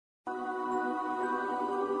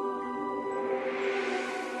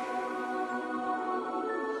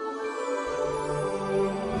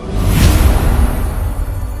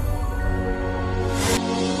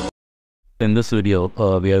In this video,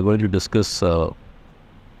 we are going to discuss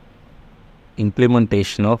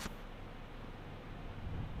implementation of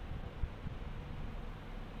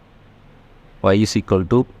y is equal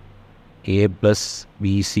to a plus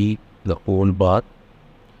bc the whole bar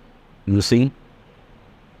using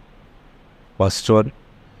first one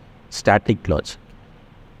static logic.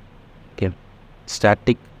 Okay,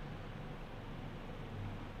 static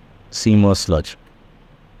cmos logic.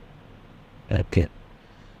 Okay,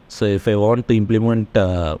 so if I want to implement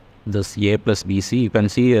this a plus bc, you can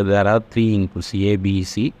see there are three inputs a, b,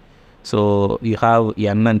 c. So you have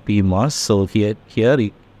n and p mass. So here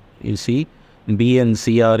you see b and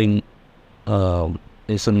c are in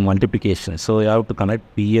is in multiplication. So you have to connect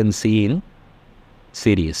b and c in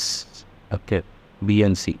series. Okay, b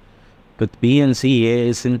and c. With b and c, a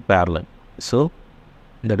is in parallel. So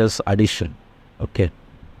that is addition. Okay.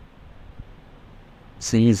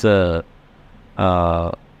 Since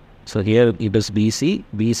so here it is BC.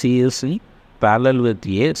 BC is in parallel with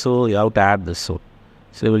A, so you have to add this. So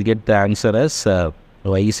you will get the answer as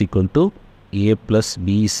y is equal to A plus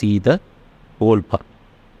BC the whole part.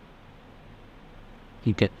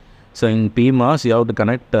 Okay. So in PMOS, you have to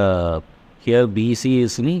connect here BC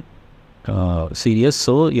is in series,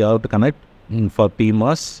 so you have to connect for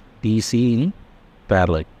PMOS BC in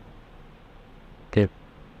parallel. Okay.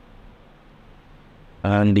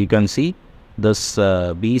 And you can see this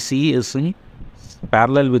BC is in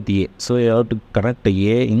parallel with A, so you have to connect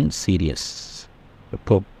A in series.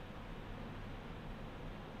 Okay.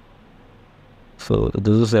 So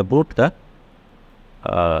this is about the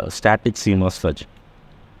static CMOS logic.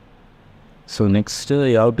 So next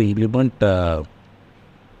you have to implement the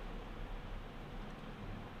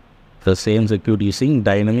same circuit using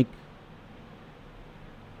dynamic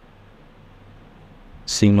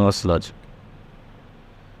CMOS logic.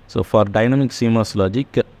 So for dynamic CMOS logic,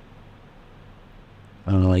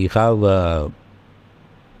 you have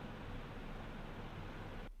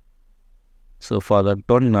so for that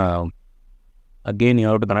one again you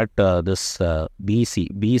have to connect this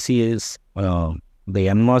BC. BC is the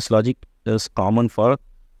NMOS logic is common for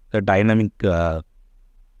the dynamic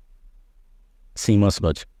CMOS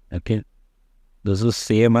logic. Okay, this is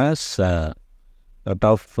same as that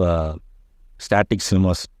of static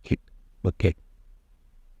CMOS hit. Okay.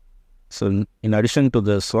 So in addition to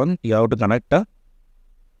this one, you have to connect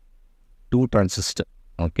two transistors.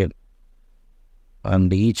 Okay,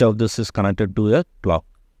 and each of this is connected to a clock.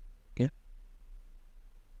 Okay,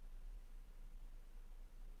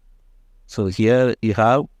 so here you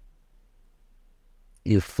have,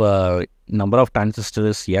 if number of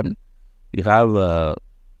transistors is n, you have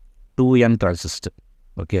 2n transistors.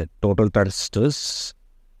 Okay, total transistors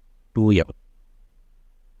 2n.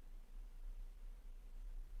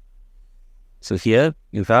 So here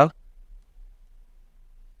you have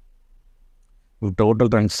total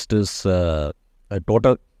transistors,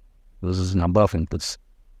 total, this is number of inputs.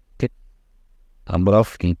 Okay, number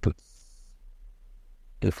of inputs.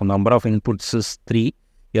 If number of inputs is 3,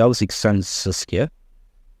 you have 6 transistors here.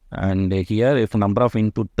 And here if number of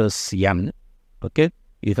input is n, okay,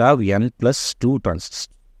 you have n plus 2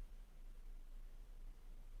 transistors.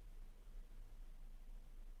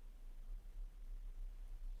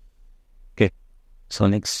 So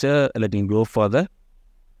next, let me go for the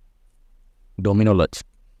domino logic.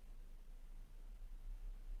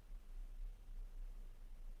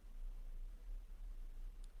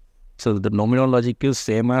 So the domino logic is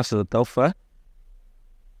same as that of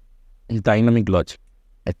dynamic logic.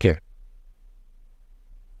 Okay.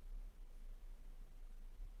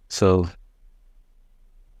 So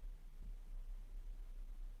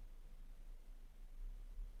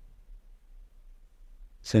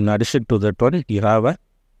in addition to that one, you have a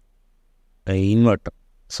inverter.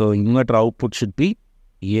 So inverter output should be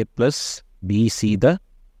A plus BC the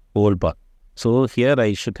whole bar. So here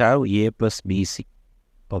I should have A plus BC.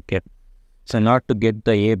 Okay. So not to get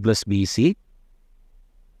the A plus BC,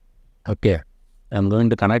 okay, I'm going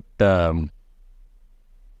to connect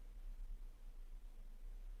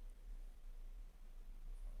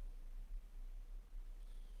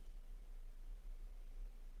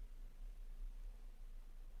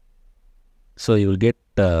so you will get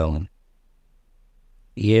A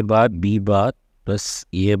bar, B bar plus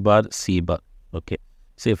A bar, C bar. Okay.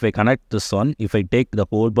 So if I connect this one, if I take the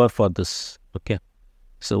whole bar for this, okay,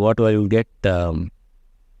 so what I will get, is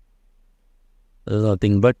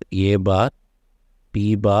nothing but A bar,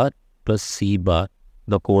 B bar plus C bar,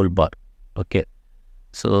 the whole bar. Okay.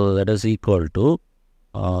 So that is equal to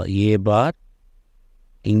A bar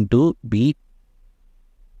into B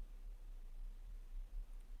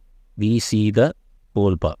we see the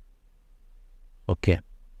whole bar. Okay.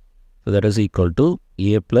 So that is equal to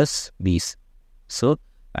a plus b. So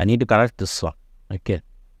I need to connect this one. Okay.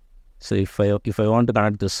 So if I want to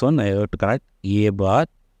connect this one, I have to connect a bar,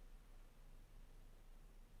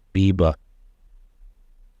 b bar,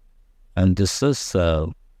 and this is a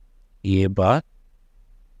bar,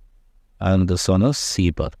 and this one is c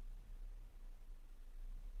bar.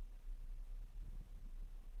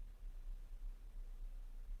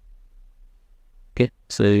 Okay,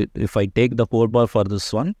 so if I take the whole bar for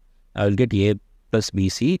this one, I will get a plus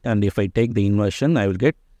bc, and if I take the inversion, I will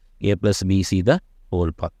get a plus bc the whole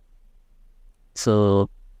bar. So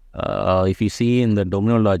if you see in the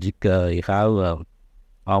domino logic, you have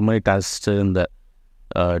how many transistors in the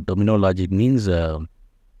domino logic means n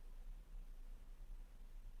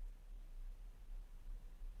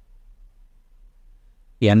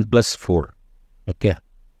plus 4. Okay.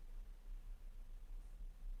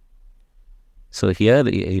 So here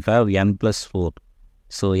you have n plus 4.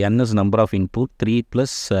 So n is number of input, 3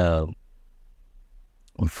 plus 4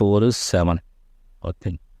 is 7.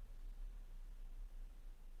 Okay.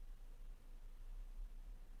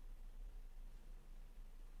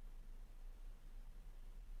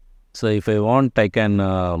 So if I want, I can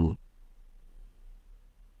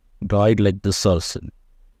draw it like this also.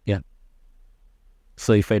 Yeah.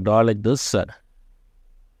 So if I draw like this,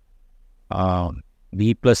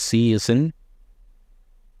 B plus C is in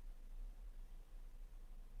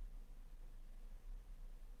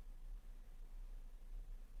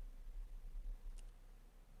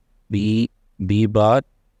B bar,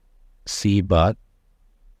 C bar.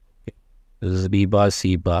 Okay. This is B bar,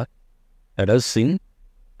 C bar. That is in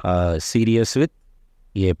series with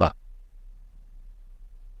A bar.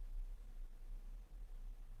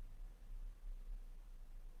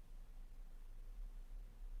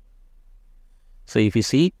 So if you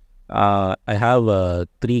see, I have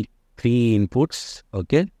three inputs,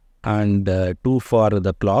 okay, and 2 for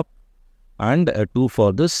the clock, and 2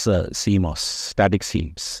 for this CMOS, static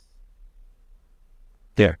CMOS.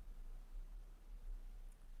 There.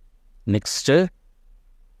 Next,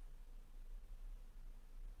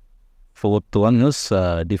 fourth one is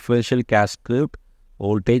differential cascade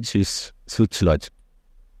voltage is switch logic.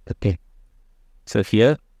 Okay. So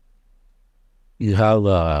here you have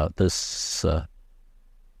this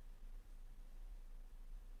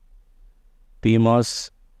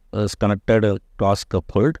PMOS is connected cross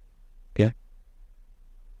coupled. Okay.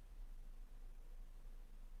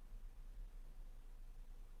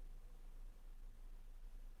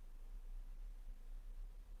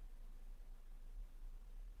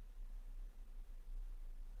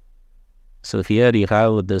 So here you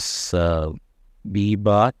have this B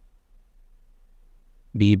bar,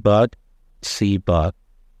 C bar.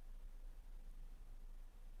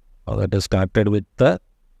 That is connected with the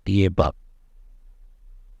A bar.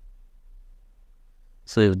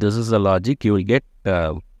 So if this is the logic, you will get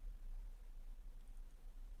a+BC.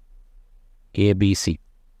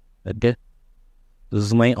 Okay. This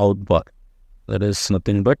is my out bar. That is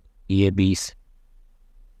nothing but a+BC.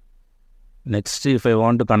 Next, if I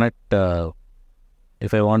want to connect,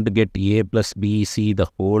 if I want to get A plus BC the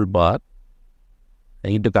whole bar, I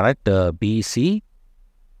need to connect BC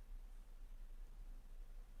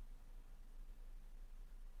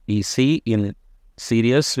in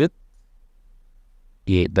series with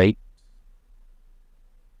A, right?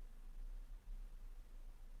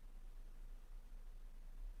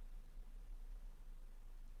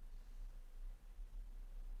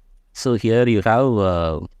 So here you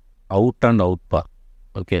have out and out bar.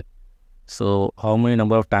 Okay. So how many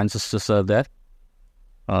number of transistors are there?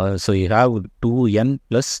 So you have 2n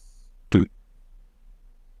plus 2,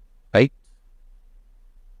 right?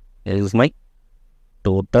 This is my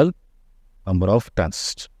total number of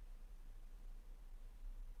transistors.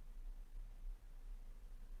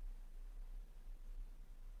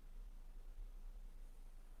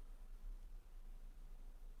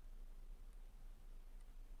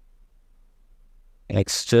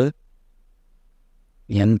 Next,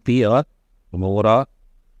 NP or nora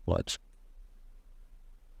watch.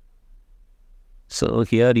 So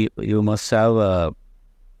here you must have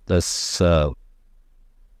this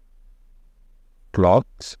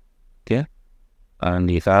clocks, okay, and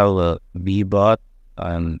you have B bar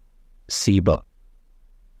and C bar.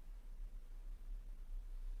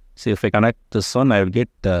 So if I connect this one, I will get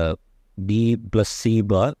B plus C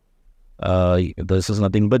bar. This is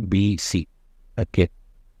nothing but BC. Okay.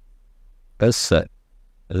 Plus there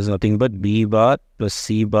is nothing but B bar plus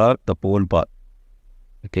C bar the whole bar.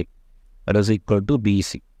 Okay. That is equal to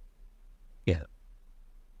BC. Yeah.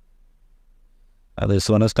 This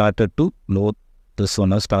one is started to load. This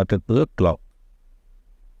one is started to the clock.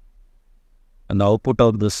 And the output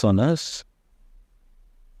of this one is,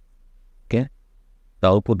 okay, the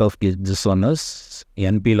output of this one is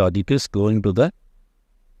NP logic is going to the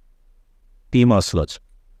cmos logic.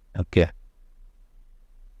 Okay.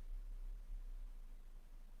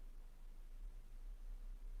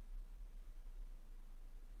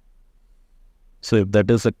 So if that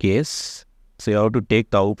is the case, so you have to take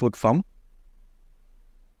the output from,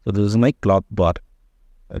 so this is my clock bar.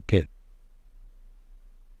 Okay.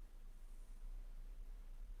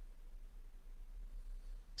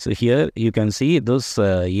 So here you can see this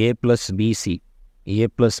a plus BC. A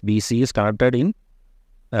plus BC is connected in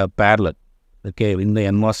parallel, okay, in the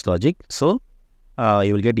NMOS logic. So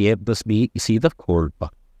you will get A plus BC the whole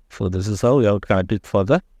part. So this is how you have to connect it for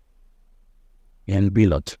the NB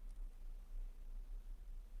logic.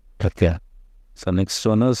 Okay. So next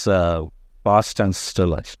one is fast transistor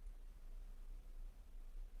logic.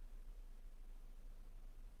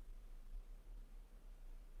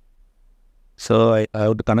 So I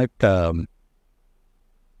have to connect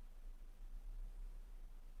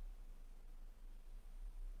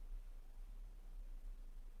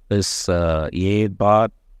this A bar,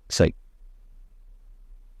 sorry,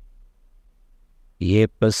 A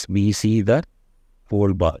plus BC the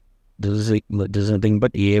whole bar. This is nothing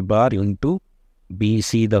but A bar into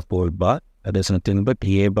BC the whole bar. That is nothing but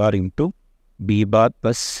A bar into B bar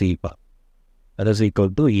plus C bar. That is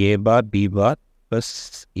equal to A bar B bar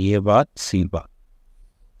plus A bar C bar.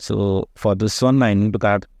 So for this one, I need to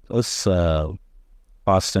cut this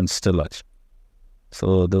fast and still logic.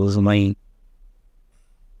 So this is my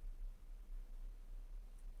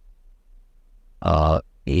A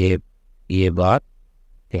bar.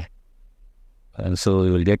 Okay. And so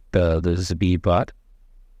you will get this B bar.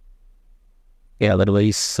 Yeah,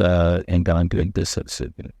 otherwise I'm going to get this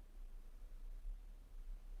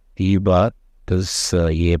B bar, this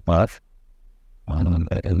A bar. And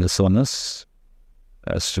this one is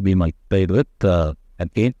has to be multiplied with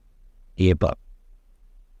again A bar.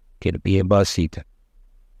 Okay, A bar C.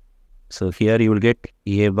 So here you will get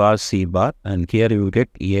A bar C bar, and here you will get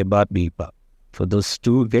A bar B bar. So those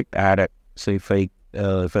two get added. So if I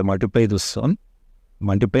multiply this one,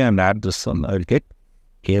 multiply and add this one, I will get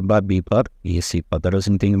A bar B bar A C bar. That is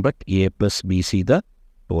nothing but A plus B C the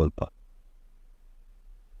whole bar.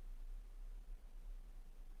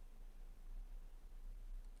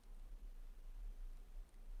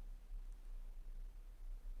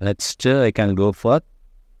 Next, I can go for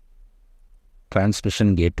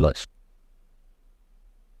transmission gate logic.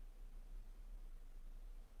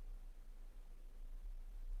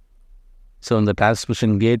 So in the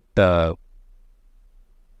transmission gate, so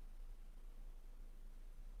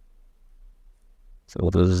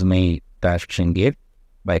this is my transmission gate.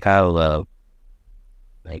 I have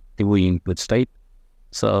like two inputs, right?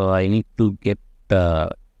 So I need to get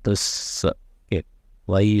this gate.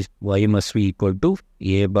 Y must be equal to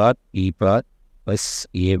A bar E bar plus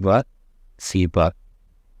A bar C bar.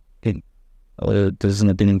 Okay. This is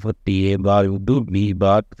nothing but A bar into B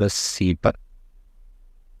bar plus C bar.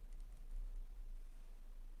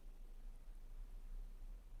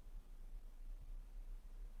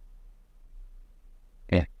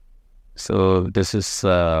 Okay. So this is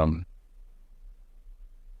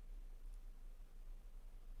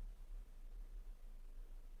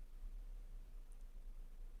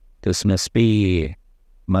this must be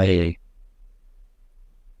my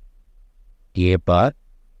A bar.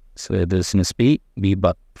 So this must be B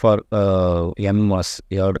bar. For N was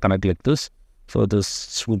you have to connect like this. So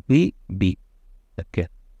this would be B. Okay.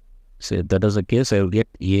 So if that is the case, I will get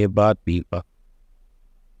A bar B bar.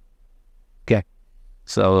 Okay.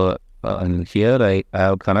 So and here I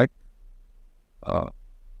have connect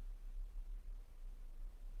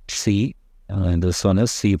C, and this one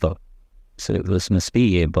is C bar. So this must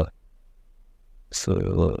be A bar.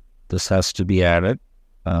 So this has to be added,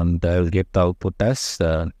 and I will get the output as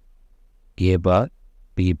A bar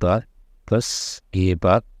B bar plus A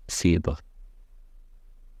bar C bar.